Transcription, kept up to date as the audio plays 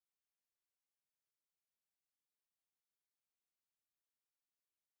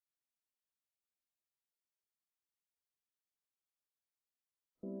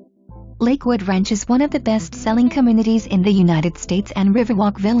Lakewood Ranch is one of the best-selling communities in the United States, and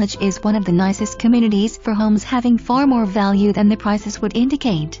Riverwalk Village is one of the nicest communities for homes having far more value than the prices would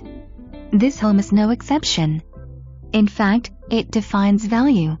indicate. This home is no exception. In fact, it defines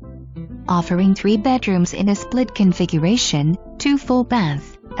value. Offering 3 bedrooms in a split configuration, 2 full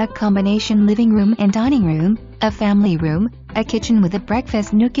baths, a combination living room and dining room, a family room, a kitchen with a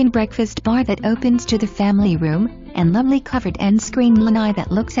breakfast nook and breakfast bar that opens to the family room, and lovely covered and screened lanai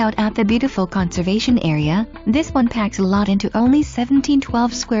that looks out at the beautiful conservation area, this one packs a lot into only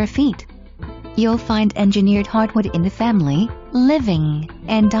 1712 square feet. You'll find engineered hardwood in the family, living,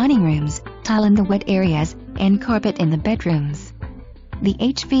 and dining rooms, tile in the wet areas, and carpet in the bedrooms. The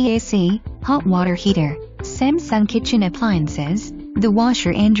HVAC, hot water heater, Samsung kitchen appliances, the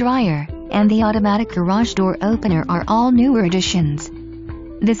washer and dryer, and the automatic garage door opener are all newer additions.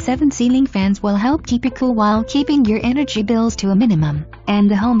 The 7 ceiling fans will help keep you cool while keeping your energy bills to a minimum, and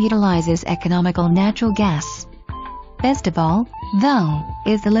the home utilizes economical natural gas. Best of all, though,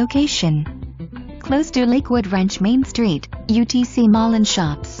 is the location. Close to Lakewood Ranch Main Street, UTC Mall and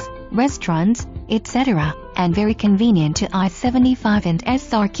shops, restaurants, etc., and very convenient to I-75 and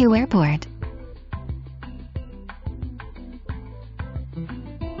SRQ Airport.